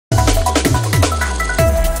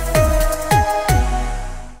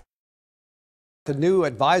The new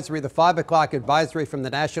advisory, the 5 o'clock advisory from the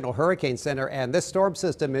National Hurricane Center, and this storm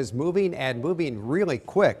system is moving really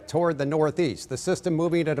quick toward the northeast. The system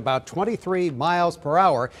moving at about 23 miles per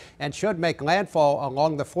hour and should make landfall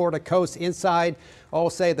along the Florida coast inside,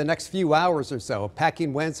 say the next few hours or so,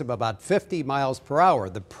 packing winds of about 50 miles per hour.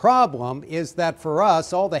 The problem is that for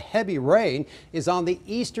us, all the heavy rain is on the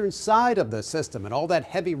eastern side of the system, and all that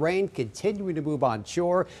heavy rain continuing to move on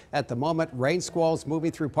shore. At the moment, rain squalls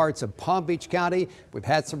moving through parts of Palm Beach County. We've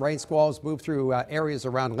had some rain squalls move through areas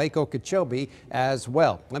around Lake Okeechobee as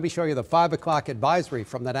well. Let me show you the 5 o'clock advisory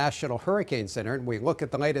from the National Hurricane Center, and we look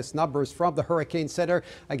at the latest numbers from the Hurricane Center.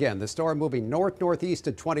 Again, the storm moving north-northeast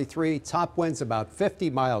at 23, top winds about 50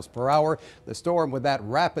 miles per hour. The storm with that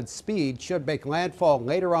rapid speed should make landfall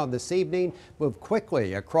later on this evening, move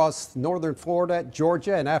quickly across northern Florida,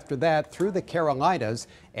 Georgia, and after that through the Carolinas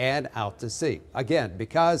and out to sea. Again,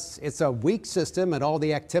 because it's a weak system and all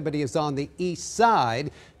the activity is on the east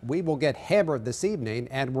side, we will get hammered this evening,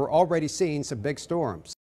 and we're already seeing some big storms.